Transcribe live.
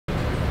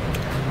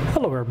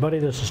Hello everybody,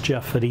 this is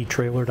Jeff at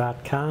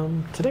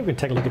etrailer.com. Today we're going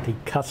to take a look at the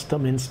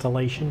custom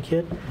installation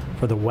kit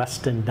for the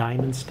Westin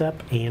DiamondStep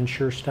and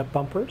SureStep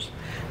bumpers.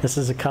 This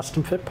is a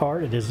custom fit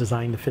part. It is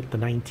designed to fit the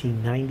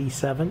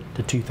 1997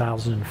 to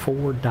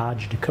 2004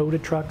 Dodge Dakota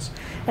trucks.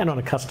 And on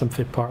a custom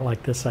fit part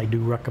like this, I do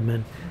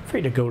recommend for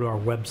you to go to our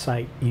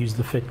website, use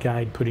the fit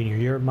guide, put in your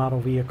year model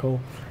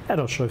vehicle, and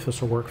it'll show if this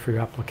will work for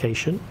your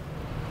application.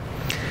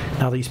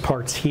 Now these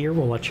parts here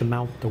will let you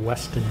mount the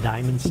Westin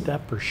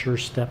DiamondStep or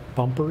SureStep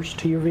bumpers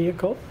to your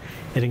vehicle.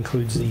 It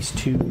includes these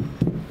two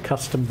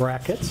custom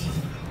brackets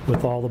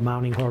with all the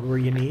mounting hardware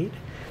you need.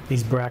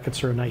 These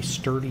brackets are a nice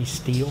sturdy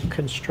steel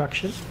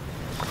construction.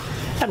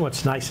 And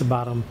what's nice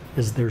about them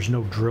is there's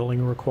no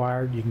drilling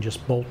required. You can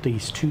just bolt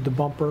these to the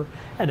bumper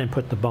and then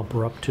put the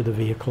bumper up to the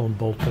vehicle and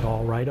bolt it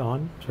all right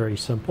on. It's very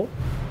simple.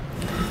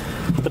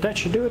 But that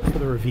should do it for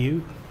the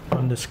review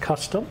on this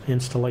custom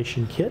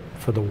installation kit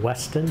for the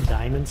Westin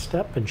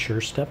DiamondStep and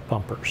SureStep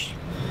bumpers.